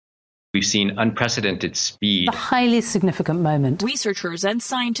We've seen unprecedented speed. A highly significant moment. Researchers and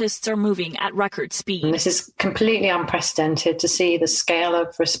scientists are moving at record speed. And this is completely unprecedented to see the scale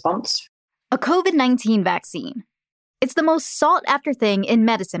of response. A COVID-19 vaccine. It's the most sought-after thing in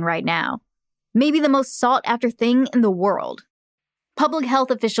medicine right now. Maybe the most sought-after thing in the world. Public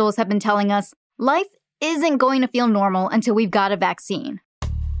health officials have been telling us life isn't going to feel normal until we've got a vaccine.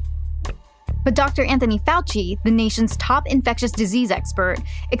 But Dr. Anthony Fauci, the nation's top infectious disease expert,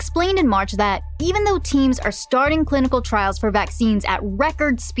 explained in March that even though teams are starting clinical trials for vaccines at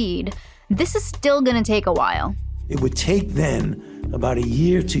record speed, this is still going to take a while. It would take then about a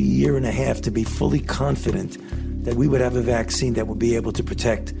year to a year and a half to be fully confident that we would have a vaccine that would be able to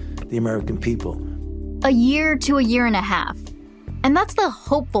protect the American people. A year to a year and a half. And that's the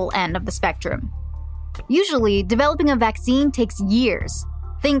hopeful end of the spectrum. Usually, developing a vaccine takes years.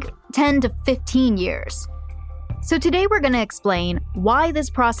 Think 10 to 15 years. So today we're going to explain why this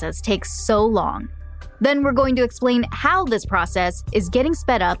process takes so long. Then we're going to explain how this process is getting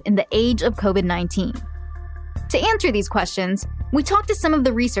sped up in the age of COVID-19. To answer these questions, we talked to some of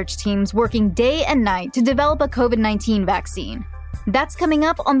the research teams working day and night to develop a COVID-19 vaccine. That's coming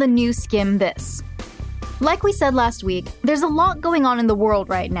up on the new Skim This. Like we said last week, there's a lot going on in the world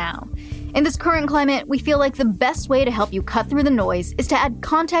right now. In this current climate, we feel like the best way to help you cut through the noise is to add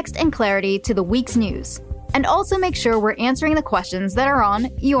context and clarity to the week's news, and also make sure we're answering the questions that are on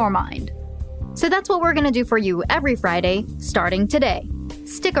your mind. So that's what we're going to do for you every Friday, starting today.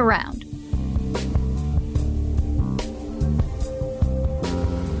 Stick around.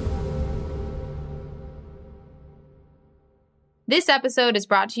 This episode is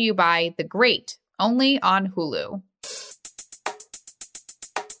brought to you by The Great, only on Hulu.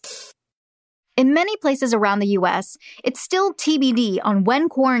 In many places around the US, it's still TBD on when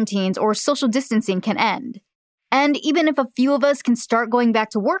quarantines or social distancing can end. And even if a few of us can start going back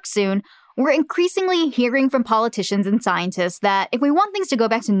to work soon, we're increasingly hearing from politicians and scientists that if we want things to go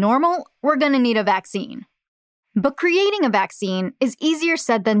back to normal, we're going to need a vaccine. But creating a vaccine is easier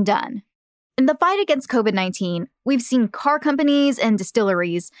said than done. In the fight against COVID-19, we've seen car companies and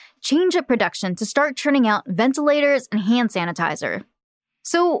distilleries change up production to start churning out ventilators and hand sanitizer.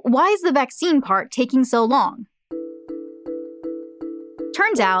 So why is the vaccine part taking so long?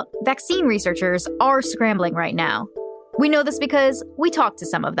 Turns out, vaccine researchers are scrambling right now. We know this because we talked to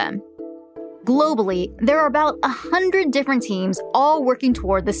some of them. Globally, there are about 100 different teams all working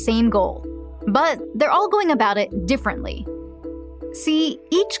toward the same goal. But they're all going about it differently. See,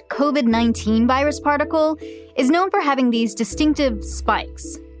 each COVID-19 virus particle is known for having these distinctive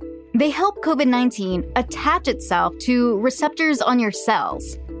spikes. They help COVID-19 attach itself to receptors on your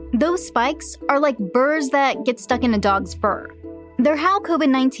cells. Those spikes are like burrs that get stuck in a dog's fur. They're how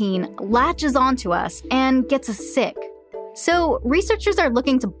COVID-19 latches onto us and gets us sick. So researchers are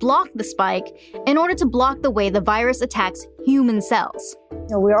looking to block the spike in order to block the way the virus attacks human cells.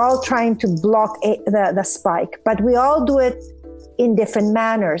 We're all trying to block the spike, but we all do it in different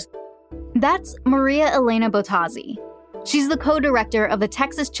manners. That's Maria Elena Bottazzi. She's the co-director of the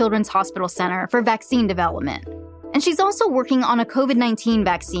Texas Children's Hospital Center for Vaccine Development. And she's also working on a COVID-19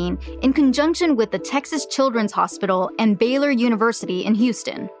 vaccine in conjunction with the Texas Children's Hospital and Baylor University in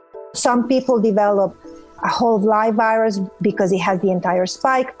Houston. Some people develop a whole live virus because it has the entire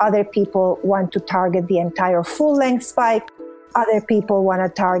spike. Other people want to target the entire full-length spike. Other people want to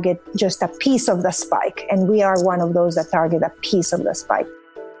target just a piece of the spike. And we are one of those that target a piece of the spike.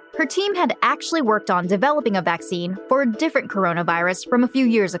 Her team had actually worked on developing a vaccine for a different coronavirus from a few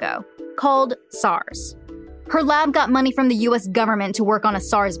years ago, called SARS. Her lab got money from the US government to work on a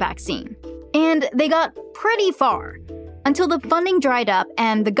SARS vaccine. And they got pretty far, until the funding dried up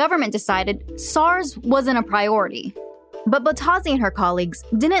and the government decided SARS wasn't a priority. But Bottazzi and her colleagues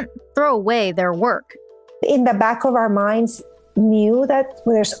didn't throw away their work. In the back of our minds, knew that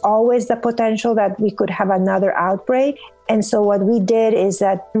there's always the potential that we could have another outbreak. And so what we did is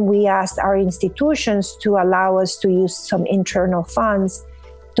that we asked our institutions to allow us to use some internal funds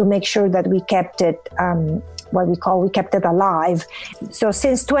to make sure that we kept it, we kept it alive. So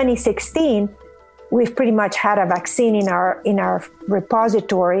since 2016, we've pretty much had a vaccine in our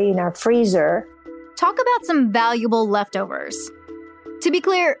repository, in our freezer. Talk about some valuable leftovers. To be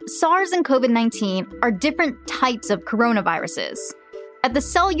clear, SARS and COVID-19 are different types of coronaviruses. At the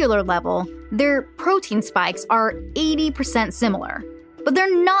cellular level, their protein spikes are 80% similar, but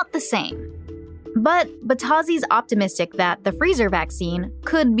they're not the same. But Bottazzi's optimistic that the freezer vaccine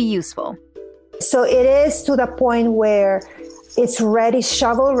could be useful. So it is to the point where it's ready,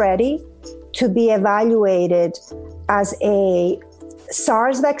 shovel ready, to be evaluated as a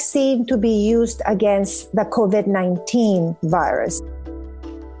SARS vaccine to be used against the COVID-19 virus.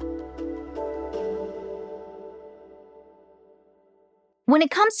 When it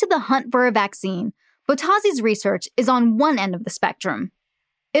comes to the hunt for a vaccine, Bottazi's research is on one end of the spectrum.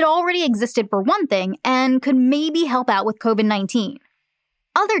 It already existed for one thing and could maybe help out with COVID-19.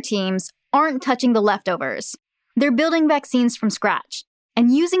 Other teams aren't touching the leftovers. They're building vaccines from scratch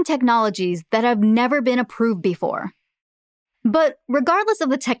and using technologies that have never been approved before. But regardless of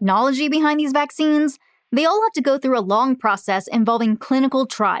the technology behind these vaccines, they all have to go through a long process involving clinical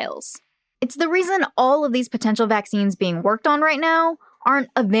trials. It's the reason all of these potential vaccines being worked on right now aren't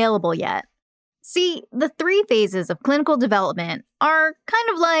available yet. See, the 3 phases of clinical development are kind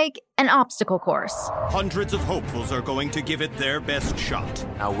of like an obstacle course. Hundreds of hopefuls are going to give it their best shot.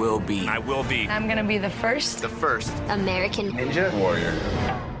 I will be. I'm gonna be the first. American Ninja Warrior.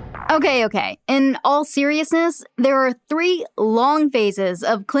 Okay. In all seriousness, there are 3 long phases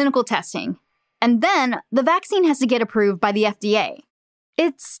of clinical testing. And then the vaccine has to get approved by the FDA.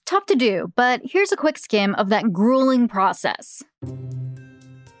 It's tough to do, but here's a quick skim of that grueling process.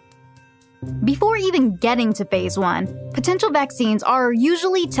 Before even getting to phase 1, potential vaccines are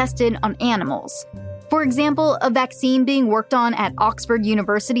usually tested on animals. For example, a vaccine being worked on at Oxford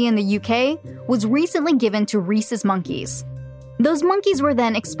University in the UK was recently given to rhesus monkeys. Those monkeys were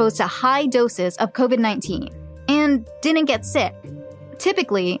then exposed to high doses of COVID-19 and didn't get sick.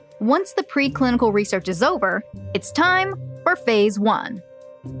 Typically, once the preclinical research is over, it's time for phase 1.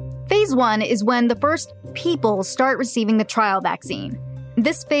 Phase 1 is when the first people start receiving the trial vaccine.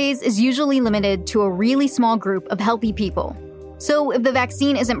 This phase is usually limited to a really small group of healthy people. So if the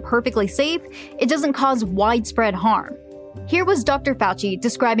vaccine isn't perfectly safe, it doesn't cause widespread harm. Here was Dr. Fauci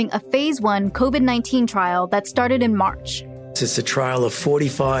describing a phase 1 COVID-19 trial that started in March. It's a trial of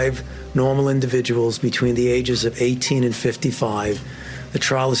 45 normal individuals between the ages of 18 and 55. The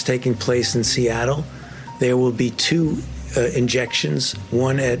trial is taking place in Seattle. There will be 2 injections,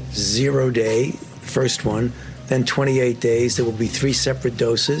 one at 0 day, first one, then 28 days. There will be 3 separate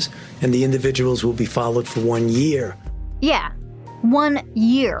doses, and the individuals will be followed for 1 year. Yeah, 1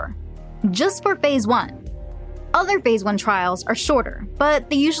 year. Just for phase 1. Other phase 1 trials are shorter, but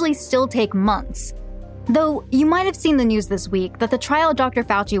they usually still take months. Though you might have seen the news this week that the trial Dr.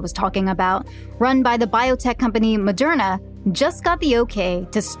 Fauci was talking about, run by the biotech company Moderna, just got the okay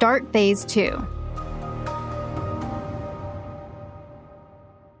to start phase 2.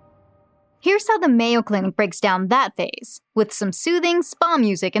 Here's how the Mayo Clinic breaks down that phase, with some soothing spa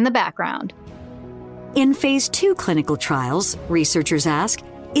music in the background. In phase 2 clinical trials, researchers ask,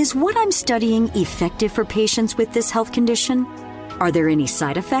 is what I'm studying effective for patients with this health condition? Are there any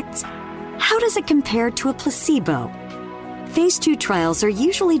side effects? How does it compare to a placebo? Phase 2 trials are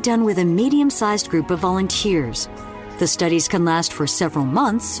usually done with a medium-sized group of volunteers. The studies can last for several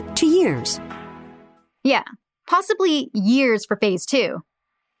months to years. Yeah, possibly years for phase 2.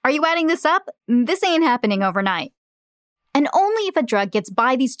 Are you adding this up? This ain't happening overnight. And only if a drug gets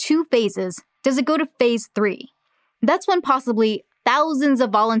by these 2 phases does it go to phase 3. That's when possibly thousands of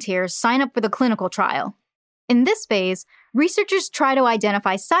volunteers sign up for the clinical trial. In this phase, researchers try to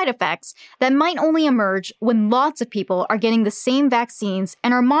identify side effects that might only emerge when lots of people are getting the same vaccines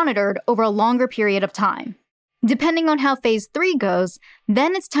and are monitored over a longer period of time. Depending on how phase 3 goes,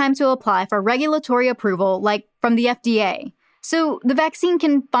 then it's time to apply for regulatory approval, like from the FDA, so the vaccine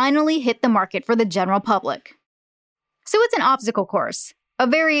can finally hit the market for the general public. So it's an obstacle course, a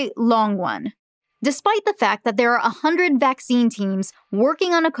very long one. Despite the fact that there are 100 vaccine teams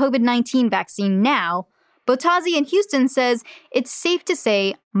working on a COVID-19 vaccine now, Bottazi in Houston says it's safe to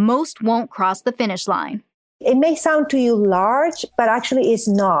say most won't cross the finish line. It may sound to you large, but actually it's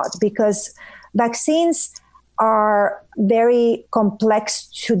not, because vaccines are very complex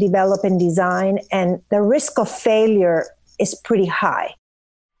to develop and design, and the risk of failure is pretty high.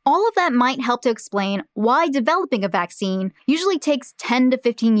 All of that might help to explain why developing a vaccine usually takes 10 to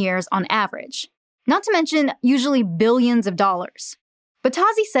 15 years on average. Not to mention, usually billions of dollars.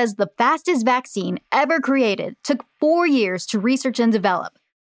 Bottazi says the fastest vaccine ever created took 4 years to research and develop.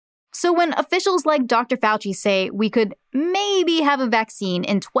 So when officials like Dr. Fauci say we could maybe have a vaccine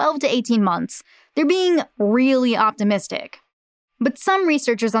in 12 to 18 months, they're being really optimistic. But some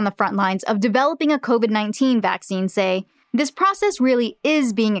researchers on the front lines of developing a COVID-19 vaccine say this process really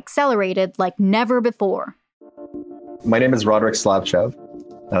is being accelerated like never before. My name is Roderick Slavchev.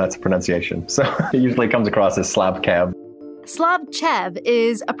 That's a pronunciation. So it usually comes across as Slavkev. Slavchev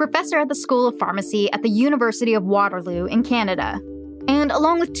is a professor at the School of Pharmacy at the University of Waterloo in Canada. And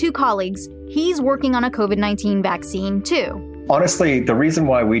along with 2 colleagues, he's working on a COVID-19 vaccine too. Honestly, the reason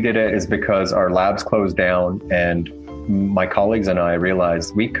why we did it is because our labs closed down and my colleagues and I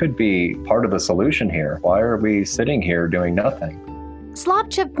realized we could be part of the solution here. Why are we sitting here doing nothing?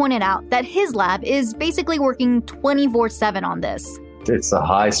 Slavchev pointed out that his lab is basically working 24/7 on this. It's a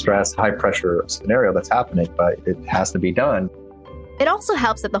high stress, high pressure scenario that's happening, but it has to be done. It also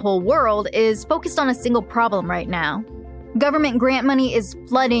helps that the whole world is focused on a single problem right now. Government grant money is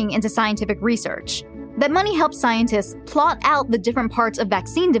flooding into scientific research. That money helps scientists plot out the different parts of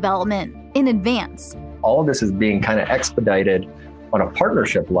vaccine development in advance. All of this is being kind of expedited on a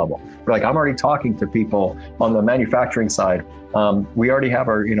partnership level. Like, I'm already talking to people on the manufacturing side. We already have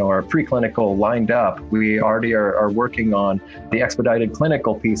our preclinical lined up. We already are working on the expedited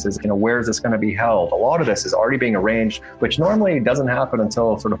clinical pieces. Where is this going to be held? A lot of this is already being arranged, which normally doesn't happen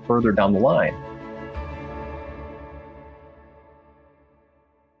until sort of further down the line.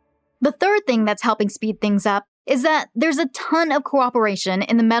 The third thing that's helping speed things up is that there's a ton of cooperation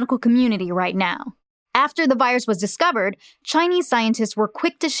in the medical community right now. After the virus was discovered, Chinese scientists were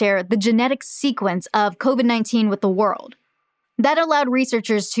quick to share the genetic sequence of COVID-19 with the world. That allowed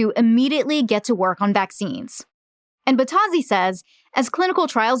researchers to immediately get to work on vaccines. And Battazi says, as clinical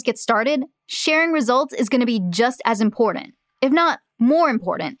trials get started, sharing results is going to be just as important, if not more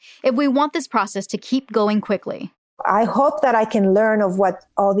important, if we want this process to keep going quickly. I hope that I can learn of what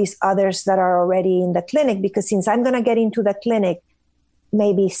all these others that are already in the clinic, because since I'm going to get into the clinic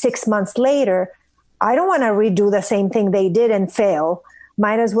maybe 6 months later, I don't want to redo the same thing they did and fail.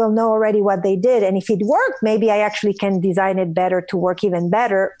 Might as well know already what they did. And if it worked, maybe I actually can design it better to work even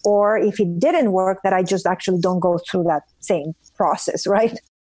better. Or if it didn't work, that I just actually don't go through that same process, right?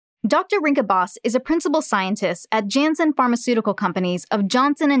 Dr. Rinke Bos is a principal scientist at Janssen Pharmaceutical Companies of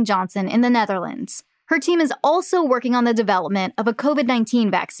Johnson & Johnson in the Netherlands. Her team is also working on the development of a COVID-19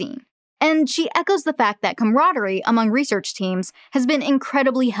 vaccine. And she echoes the fact that camaraderie among research teams has been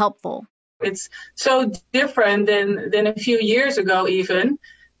incredibly helpful. It's so different than a few years ago even.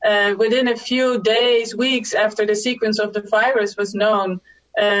 Within a few days, weeks after the sequence of the virus was known,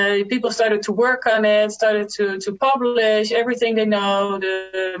 people started to work on it, started to publish everything they know,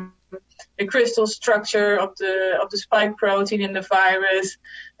 the crystal structure of the spike protein in the virus,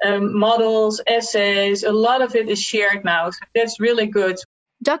 models, essays. A lot of it is shared now. So that's really good.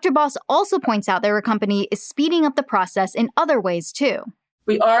 Dr. Bos also points out that her company is speeding up the process in other ways too.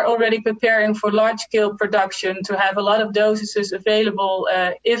 We are already preparing for large-scale production to have a lot of doses available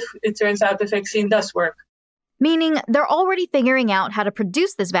if it turns out the vaccine does work. Meaning they're already figuring out how to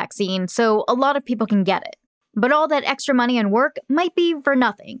produce this vaccine so a lot of people can get it. But all that extra money and work might be for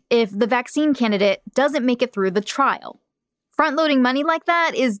nothing if the vaccine candidate doesn't make it through the trial. Front-loading money like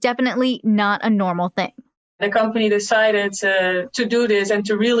that is definitely not a normal thing. The company decided to do this and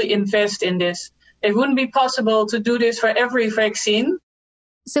to really invest in this. It wouldn't be possible to do this for every vaccine.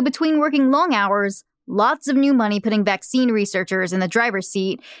 So between working long hours, lots of new money putting vaccine researchers in the driver's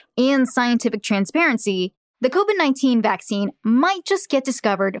seat, and scientific transparency, the COVID-19 vaccine might just get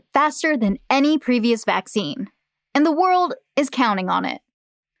discovered faster than any previous vaccine. And the world is counting on it.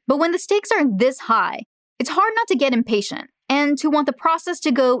 But when the stakes are this high, it's hard not to get impatient and to want the process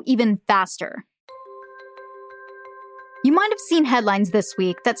to go even faster. You might have seen headlines this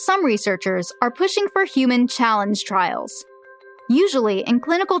week that some researchers are pushing for human challenge trials. Usually, in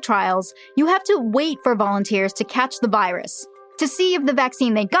clinical trials, you have to wait for volunteers to catch the virus to see if the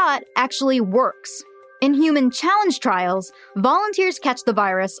vaccine they got actually works. In human challenge trials, volunteers catch the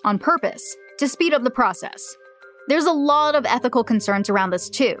virus on purpose to speed up the process. There's a lot of ethical concerns around this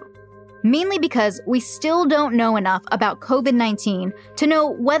too, mainly because we still don't know enough about COVID-19 to know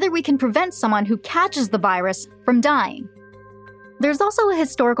whether we can prevent someone who catches the virus from dying. There's also a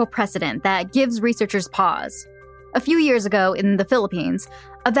historical precedent that gives researchers pause. A few years ago in the Philippines,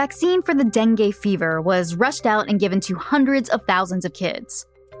 a vaccine for the dengue fever was rushed out and given to hundreds of thousands of kids.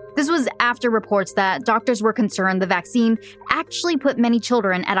 This was after reports that doctors were concerned the vaccine actually put many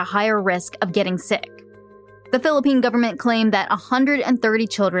children at a higher risk of getting sick. The Philippine government claimed that 130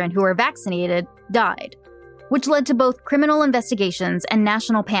 children who were vaccinated died, which led to both criminal investigations and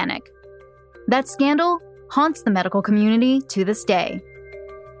national panic. That scandal haunts the medical community to this day.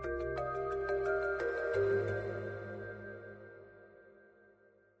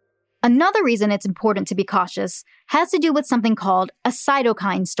 Another reason it's important to be cautious has to do with something called a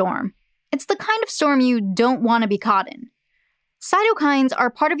cytokine storm. It's the kind of storm you don't want to be caught in. Cytokines are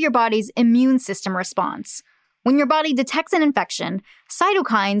part of your body's immune system response. When your body detects an infection,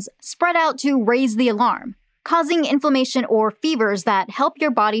 cytokines spread out to raise the alarm, causing inflammation or fevers that help your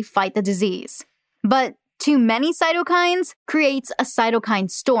body fight the disease. But too many cytokines creates a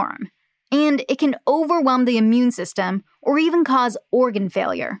cytokine storm, and it can overwhelm the immune system or even cause organ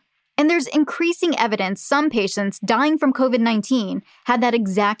failure. And there's increasing evidence some patients dying from COVID-19 had that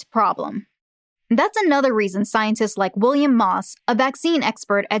exact problem. That's another reason scientists like William Moss, a vaccine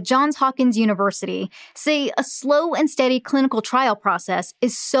expert at Johns Hopkins University, say a slow and steady clinical trial process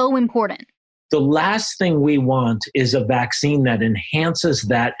is so important. The last thing we want is a vaccine that enhances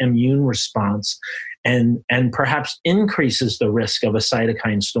that immune response and perhaps increases the risk of a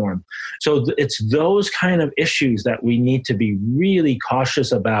cytokine storm. So it's those kind of issues that we need to be really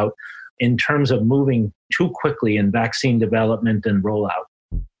cautious about in terms of moving too quickly in vaccine development and rollout.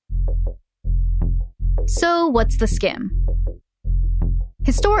 So what's the skim?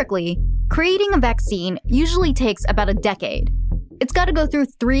 Historically, creating a vaccine usually takes about a decade. It's got to go through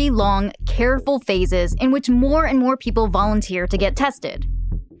 3 long, careful phases in which more and more people volunteer to get tested.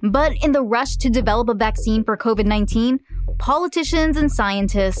 But in the rush to develop a vaccine for COVID-19, politicians and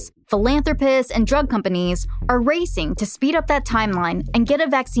scientists, philanthropists and drug companies are racing to speed up that timeline and get a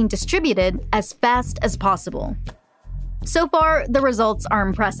vaccine distributed as fast as possible. So far, the results are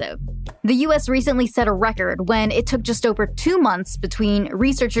impressive. The US recently set a record when it took just over 2 months between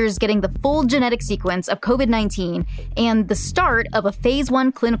researchers getting the full genetic sequence of COVID-19 and the start of a phase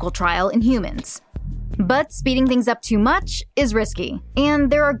 1 clinical trial in humans. But speeding things up too much is risky, and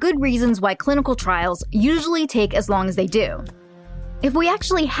there are good reasons why clinical trials usually take as long as they do. If we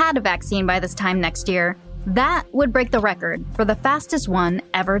actually had a vaccine by this time next year, that would break the record for the fastest one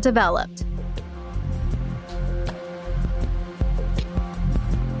ever developed.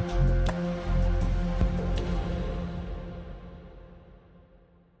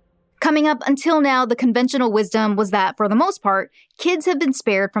 Coming up, until now, the conventional wisdom was that, for the most part, kids have been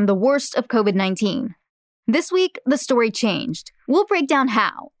spared from the worst of COVID-19. This week, the story changed. We'll break down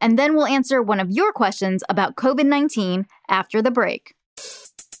how, and then we'll answer one of your questions about COVID-19 after the break.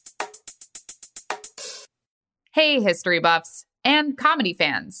 Hey, history buffs, and comedy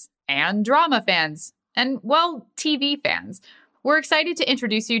fans, and drama fans, and, well, TV fans. We're excited to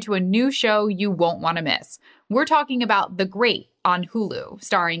introduce you to a new show you won't want to miss. We're talking about The Great on Hulu,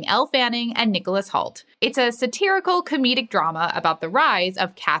 starring Elle Fanning and Nicholas Hoult. It's a satirical comedic drama about the rise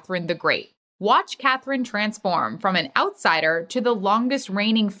of Catherine the Great. Watch Catherine transform from an outsider to the longest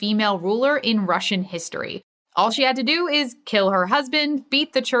reigning female ruler in Russian history. All she had to do is kill her husband,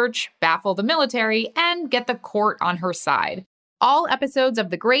 beat the church, baffle the military, and get the court on her side. All episodes of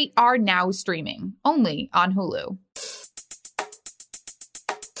The Great are now streaming, only on Hulu.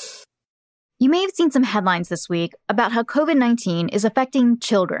 You may have seen some headlines this week about how COVID-19 is affecting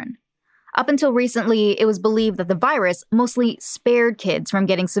children. Up until recently, it was believed that the virus mostly spared kids from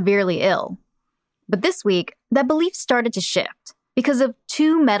getting severely ill. But this week, that belief started to shift because of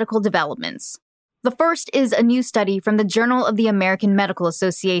 2 medical developments. The first is a new study from the Journal of the American Medical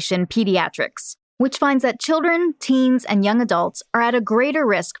Association Pediatrics, which finds that children, teens, and young adults are at a greater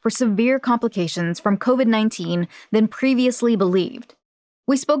risk for severe complications from COVID-19 than previously believed.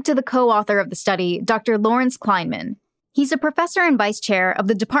 We spoke to the co-author of the study, Dr. Lawrence Kleinman. He's a professor and vice chair of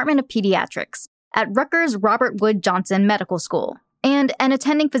the Department of Pediatrics at Rutgers Robert Wood Johnson Medical School and an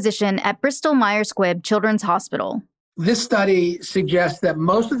attending physician at Bristol Myers Squibb Children's Hospital. This study suggests that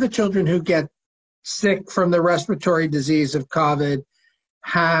most of the children who get sick from the respiratory disease of COVID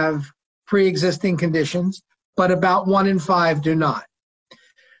have pre-existing conditions, but about 1 in 5 do not.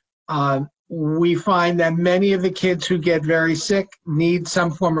 We find that many of the kids who get very sick need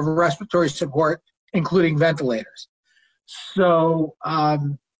some form of respiratory support, including ventilators. So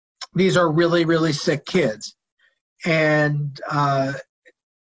these are really, really sick kids. And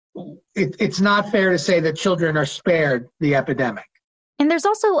it's not fair to say that children are spared the epidemic. And there's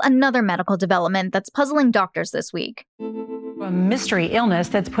also another medical development that's puzzling doctors this week. A mystery illness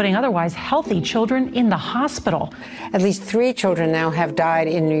that's putting otherwise healthy children in the hospital. At least 3 children now have died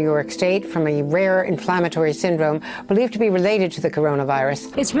in New York State from a rare inflammatory syndrome believed to be related to the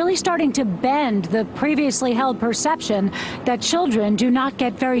coronavirus. It's really starting to bend the previously held perception that children do not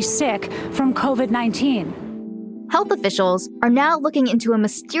get very sick from COVID-19. Health officials are now looking into a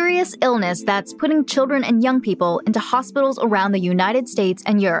mysterious illness that's putting children and young people into hospitals around the United States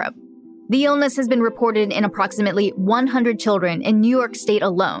and Europe. The illness has been reported in approximately 100 children in New York State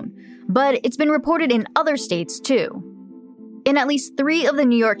alone, but it's been reported in other states too. In at least 3 of the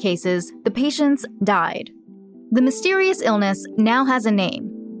New York cases, the patients died. The mysterious illness now has a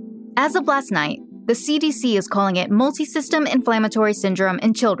name. As of last night, the CDC is calling it Multisystem Inflammatory Syndrome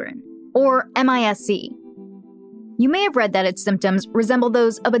in Children, or MIS-C. You may have read that its symptoms resemble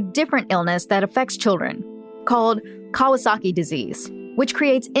those of a different illness that affects children, called Kawasaki disease, which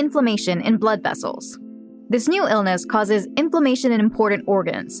creates inflammation in blood vessels. This new illness causes inflammation in important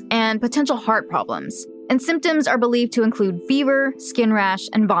organs and potential heart problems, and symptoms are believed to include fever, skin rash,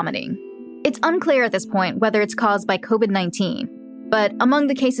 and vomiting. It's unclear at this point whether it's caused by COVID-19, But among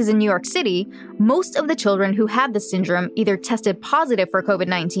the cases in New York City, most of the children who had the syndrome either tested positive for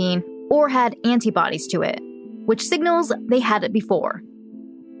COVID-19 or had antibodies to it, which signals they had it before.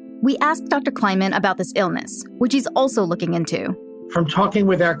 We asked Dr. Kleinman about this illness, which he's also looking into. From talking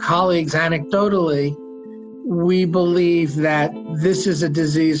with our colleagues anecdotally, we believe that this is a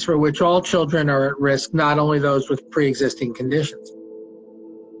disease for which all children are at risk, not only those with pre-existing conditions.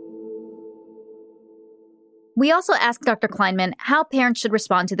 We also asked Dr. Kleinman how parents should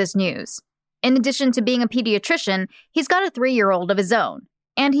respond to this news. In addition to being a pediatrician, he's got a 3-year-old of his own,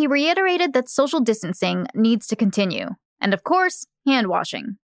 and he reiterated that social distancing needs to continue. And of course, hand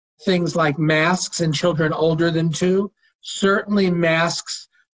washing. Things like masks in children older than 2, certainly masks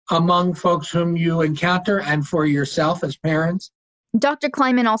among folks whom you encounter and for yourself as parents. Dr.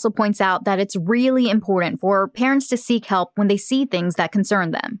 Kleinman also points out that it's really important for parents to seek help when they see things that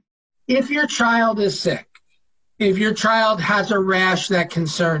concern them. If your child is sick, if your child has a rash that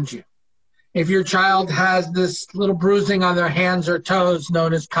concerns you, if your child has this little bruising on their hands or toes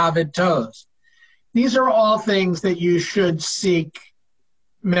known as COVID toes, these are all things that you should seek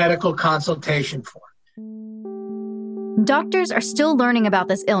medical consultation for. Doctors are still learning about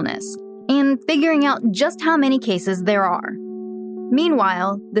this illness and figuring out just how many cases there are.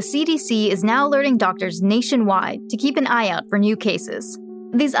 Meanwhile, the CDC is now alerting doctors nationwide to keep an eye out for new cases.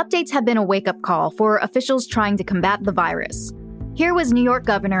 These updates have been a wake-up call for officials trying to combat the virus. Here was New York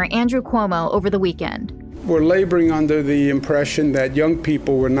Governor Andrew Cuomo over the weekend. We're laboring under the impression that young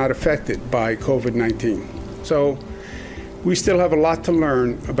people were not affected by COVID-19. So we still have a lot to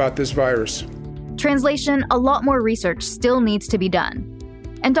learn about this virus. Translation, a lot more research still needs to be done.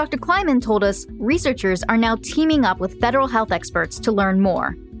 And Dr. Kleinman told us researchers are now teaming up with federal health experts to learn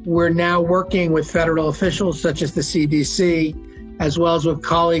more. We're now working with federal officials such as the CDC, as well as with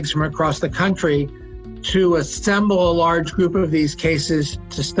colleagues from across the country, to assemble a large group of these cases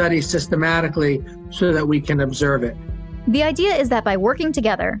to study systematically so that we can observe it. The idea is that by working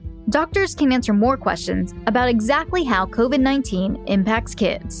together, doctors can answer more questions about exactly how COVID-19 impacts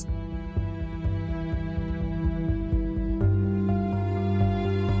kids.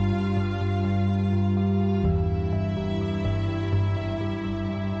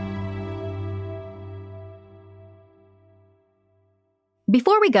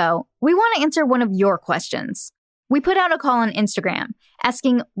 Before we go, we want to answer one of your questions. We put out a call on Instagram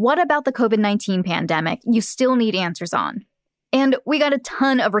asking what about the COVID-19 pandemic you still need answers on. And we got a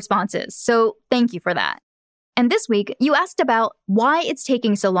ton of responses, so thank you for that. And this week, you asked about why it's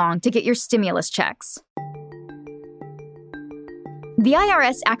taking so long to get your stimulus checks. The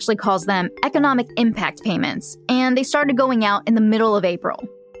IRS actually calls them economic impact payments, and they started going out in the middle of April.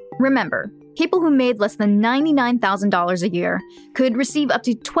 Remember, people who made less than $99,000 a year could receive up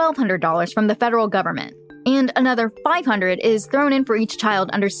to $1,200 from the federal government, and another $500 is thrown in for each child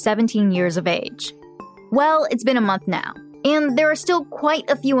under 17 years of age. Well, it's been a month now, and there are still quite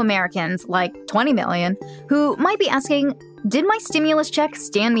a few Americans, like 20 million, who might be asking, did my stimulus check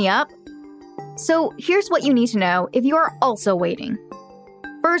stand me up? So here's what you need to know if you are also waiting.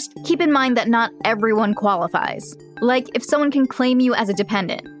 First, keep in mind that not everyone qualifies, like if someone can claim you as a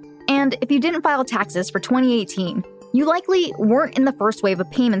dependent. And if you didn't file taxes for 2018, you likely weren't in the first wave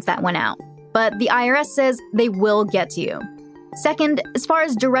of payments that went out, but the IRS says they will get to you. Second, as far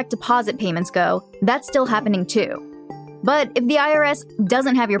as direct deposit payments go, that's still happening too. But if the IRS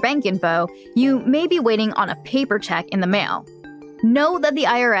doesn't have your bank info, you may be waiting on a paper check in the mail. Know that the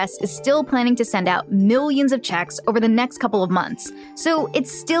IRS is still planning to send out millions of checks over the next couple of months, so it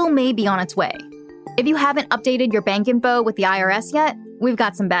still may be on its way. If you haven't updated your bank info with the IRS yet, we've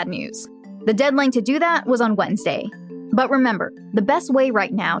got some bad news. The deadline to do that was on Wednesday. But remember, the best way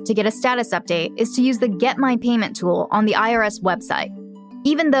right now to get a status update is to use the Get My Payment tool on the IRS website,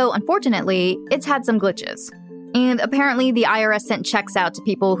 even though, unfortunately, it's had some glitches. And apparently the IRS sent checks out to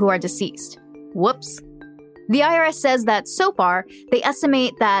people who are deceased. Whoops. The IRS says that so far, they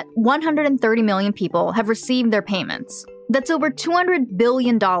estimate that 130 million people have received their payments. That's over $200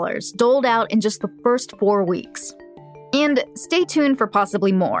 billion doled out in just the first 4 weeks. And stay tuned for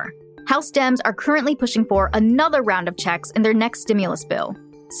possibly more. House Dems are currently pushing for another round of checks in their next stimulus bill.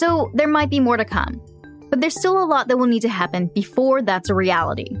 So there might be more to come. But there's still a lot that will need to happen before that's a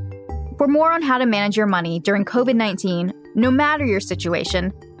reality. For more on how to manage your money during COVID-19, no matter your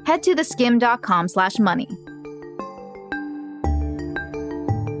situation, head to theskimm.com/money.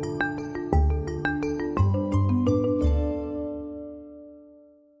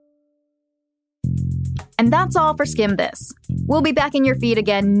 And that's all for Skim This. We'll be back in your feed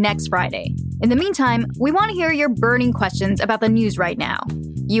again next Friday. In the meantime, we want to hear your burning questions about the news right now.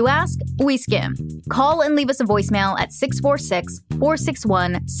 You ask, we skim. Call and leave us a voicemail at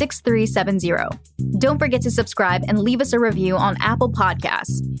 461-6370. Don't forget to subscribe and leave us a review on Apple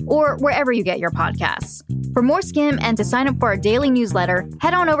Podcasts or wherever you get your podcasts. For more Skimm and to sign up for our daily newsletter,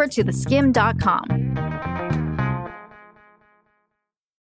 head on over to theskim.com.